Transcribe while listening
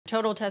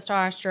total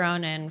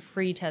testosterone and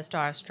free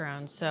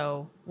testosterone.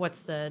 So what's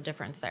the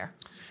difference there?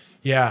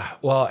 Yeah,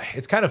 well,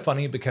 it's kind of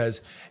funny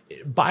because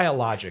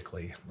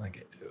biologically,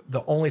 like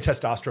the only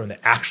testosterone that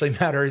actually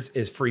matters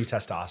is free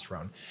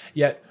testosterone.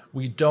 Yet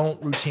we don't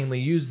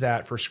routinely use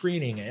that for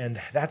screening. And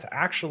that's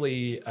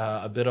actually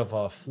a bit of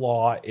a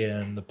flaw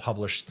in the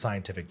published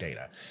scientific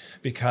data.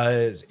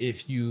 Because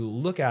if you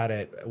look at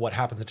it, what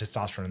happens to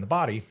testosterone in the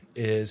body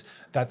is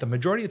that the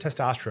majority of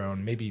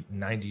testosterone, maybe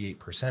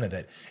 98% of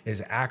it,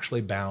 is actually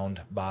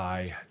bound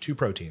by two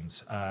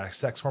proteins,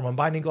 sex hormone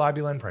binding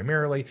globulin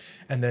primarily,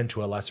 and then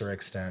to a lesser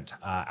extent,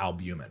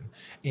 albumin.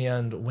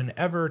 And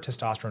whenever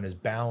testosterone is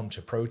bound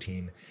to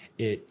protein,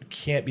 it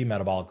can't be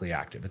metabolically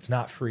active. It's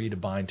not free to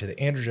bind to the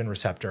androgen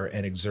receptor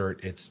and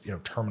exert its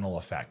terminal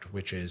effect,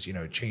 which is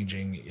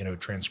changing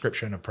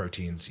transcription of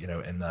proteins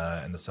in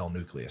the cell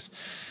nucleus.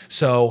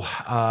 So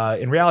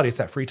in reality, it's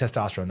that free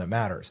testosterone that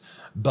matters.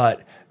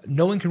 But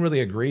no one can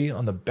really agree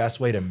on the best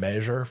way to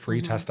measure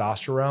free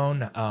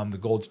testosterone. The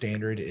gold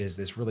standard is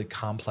this really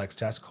complex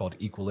test called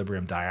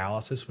equilibrium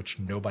dialysis, which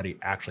nobody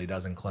actually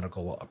does in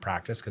clinical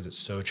practice because it's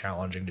so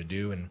challenging to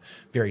do and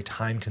very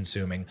time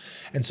consuming.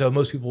 And so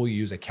most people will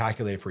use a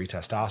calculated free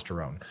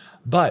testosterone.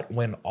 But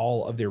when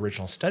all of the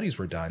original studies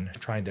were done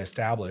trying to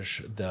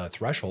establish the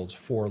thresholds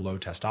for low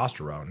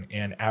testosterone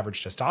and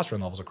average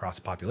testosterone levels across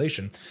the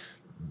population,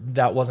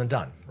 that wasn't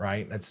done,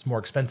 right? It's more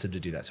expensive to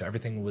do that. So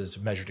everything was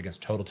measured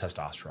against total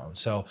testosterone.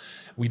 So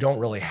we don't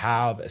really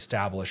have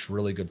established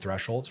really good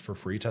thresholds for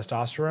free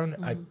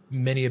testosterone.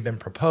 Many have been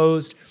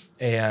proposed,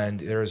 and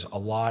there's a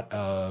lot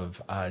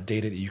of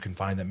data that you can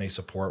find that may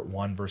support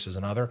one versus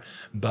another.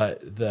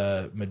 But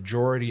the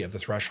majority of the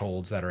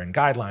thresholds that are in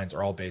guidelines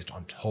are all based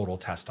on total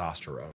testosterone.